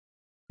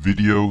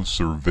Video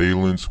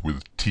surveillance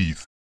with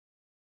teeth.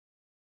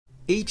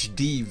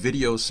 HD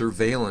video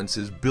surveillance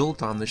is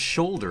built on the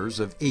shoulders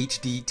of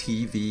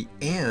HDTV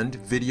and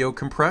video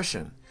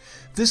compression.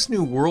 This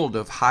new world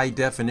of high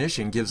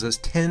definition gives us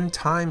 10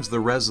 times the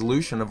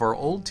resolution of our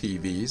old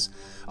TVs,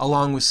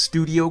 along with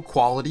studio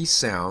quality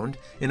sound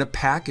in a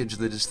package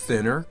that is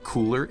thinner,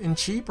 cooler, and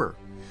cheaper.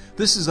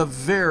 This is a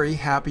very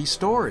happy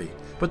story,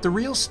 but the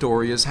real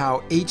story is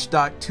how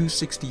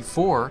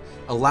H.264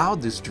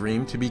 allowed this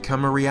dream to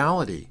become a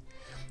reality.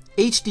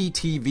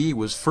 HDTV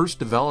was first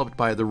developed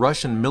by the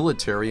Russian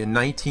military in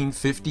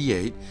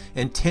 1958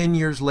 and 10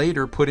 years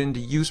later put into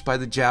use by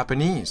the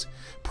Japanese.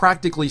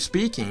 Practically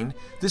speaking,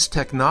 this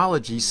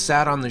technology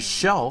sat on the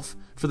shelf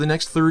for the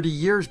next 30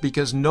 years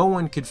because no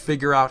one could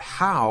figure out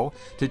how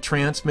to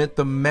transmit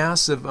the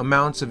massive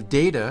amounts of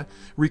data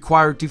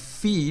required to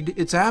feed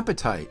its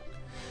appetite.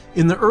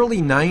 In the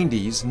early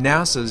 90s,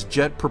 NASA's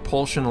Jet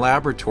Propulsion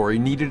Laboratory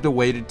needed a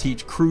way to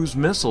teach cruise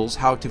missiles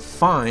how to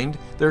find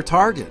their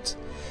targets.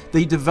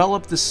 They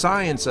developed the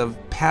science of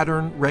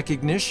pattern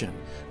recognition,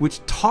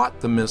 which taught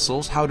the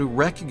missiles how to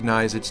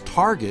recognize its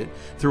target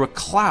through a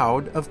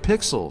cloud of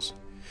pixels.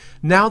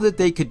 Now that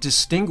they could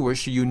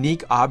distinguish a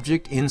unique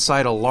object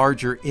inside a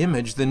larger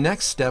image, the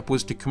next step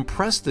was to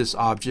compress this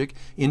object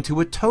into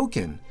a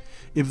token.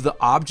 If the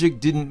object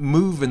didn't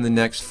move in the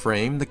next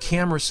frame, the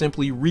camera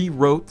simply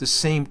rewrote the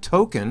same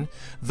token,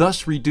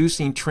 thus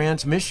reducing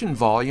transmission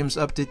volumes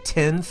up to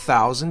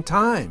 10,000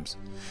 times.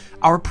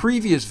 Our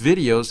previous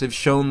videos have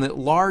shown that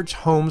large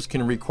homes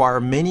can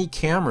require many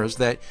cameras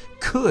that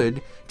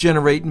could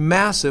generate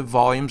massive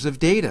volumes of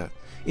data.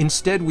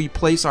 Instead, we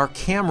place our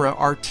camera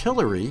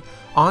artillery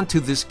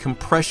onto this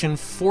compression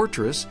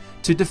fortress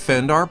to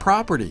defend our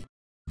property.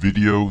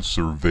 Video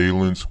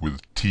surveillance with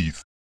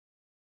teeth.